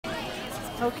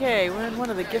Okay, we're in one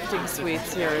of the gifting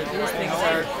suites here. These things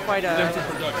are quite a...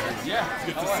 Yeah, it's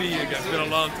good to see you again. It's been a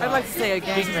long time. I'd like to say a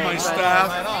gangbang. This is my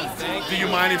staff. Do you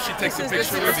mind if she takes a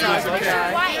picture with you?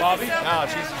 Bobby? No,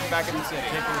 she's back in the city.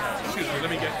 Excuse me, let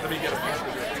me get a picture.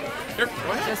 Here, go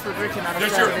ahead. Just for drinking on a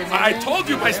There's your, Saturday I morning. told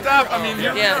you my staff. I mean,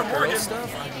 here, Morgan.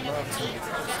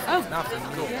 Oh.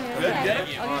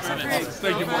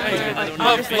 Thank you. Hey,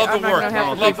 love the work.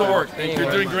 Love the work. You're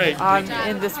doing great. I'm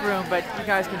in this room, but you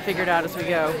guys can figure it out as we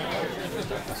go.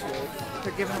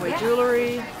 They're giving away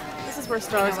jewelry. This is where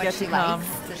stars get to come,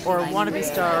 or wannabe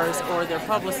stars, or their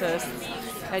publicists,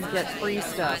 and get free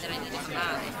stuff.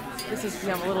 This has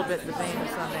become a little bit the vein of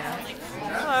Sundance.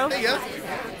 Hello. Hey, yeah.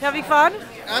 Having fun?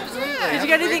 Absolutely. Did you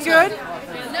get anything good?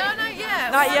 No, not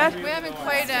yet. Not yet? We haven't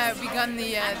quite begun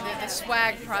the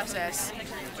swag process.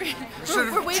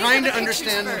 We're waiting trying for to the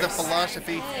understand pictures the first.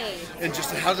 philosophy and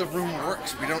just how the room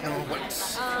works. We don't know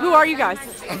what's... Who are you guys?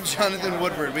 I'm Jonathan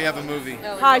Woodward. We have a movie.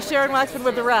 Hi, Sharon Waxman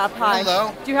with The Wrap. Hi.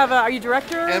 Hello. Do you have a, are you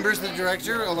director? Amber's the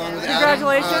director, along with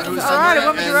Congratulations. Adam, who's All right, a somewhere,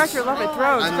 woman and director. Love it.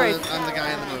 Throws. Great. I'm the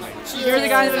guy in the movie. You're the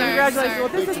guy who congratulations. Well,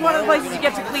 this is one of the places you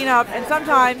get to clean up, and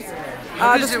sometimes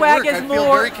the swag is I more.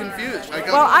 feel very confused.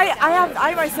 Well,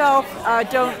 I myself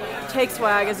don't take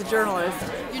swag as a journalist,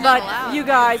 You're but not allowed. you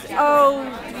guys,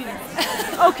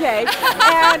 okay,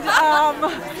 and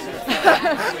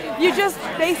you just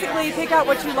basically pick out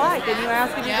what you like, and you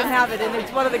ask if you can have it, and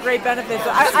it's one of the great benefits.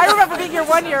 I remember being here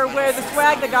one year where the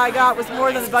swag the guy got was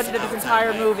more than the budget of his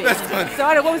entire movie. That's funny. So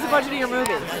I don't know, what was the budget of your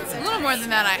movie? It's a little more than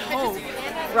that, I hope.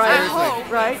 Right. I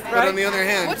hope. Right. But on the other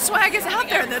hand, What swag is out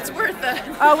there that's worth it?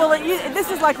 Well,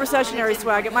 this is like recessionary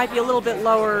swag. It might be a little bit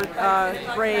lower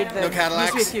grade than No it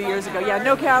Cadillacs? used to be a few years ago. Yeah,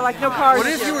 no Cadillac, no cars. what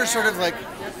if you were sort of like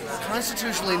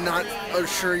constitutionally not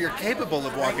sure you're capable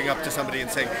of walking up to somebody and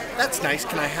saying, "That's nice,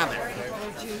 can I have it?"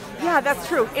 Yeah, that's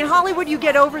true. In Hollywood, you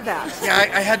get over that. Yeah,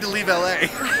 I had to leave LA.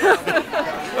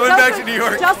 I went back to New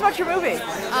York. Tell us about your movie.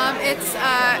 It's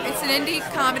an indie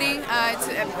comedy. It's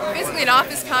basically an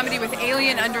office comedy with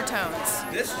alien undertones.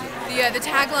 The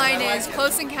tagline is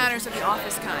 "Close Encounters of the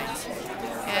Office Kind."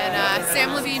 And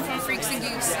Sam Levine from Freaks and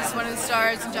Geeks is one of the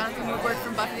stars, and Jonathan Woodward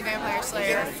from Buffy the Vampire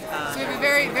Slayer. So we have a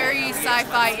very, very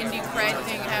sci-fi indie crime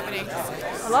thing happening.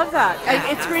 I love that. And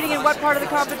it's screening in what part of the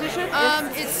competition?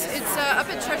 It's up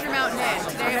at Treasure Mountain Inn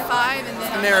today at 5, and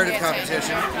then on Narrative Monday at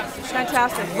 10. competition.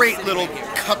 Fantastic. Great little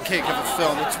cupcake of a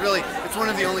film. It's one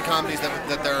of the only comedies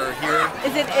that there are here.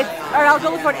 Is it? All right, I'll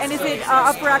go look for it. And is it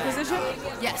up for acquisition?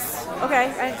 Yes.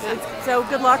 Okay. And so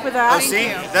good luck with that. Oh, see,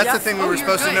 you. that's Yep. the thing we Oh, were you're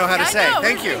supposed to good. know how to I say. know.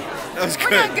 Thank you. That was We're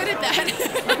good. not good at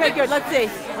that. Okay, good. Let's see.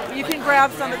 You can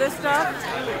grab some of this stuff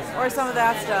or some of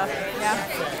that stuff. Yeah.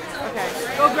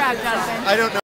 Okay. Go grab, Jonathan. I don't know.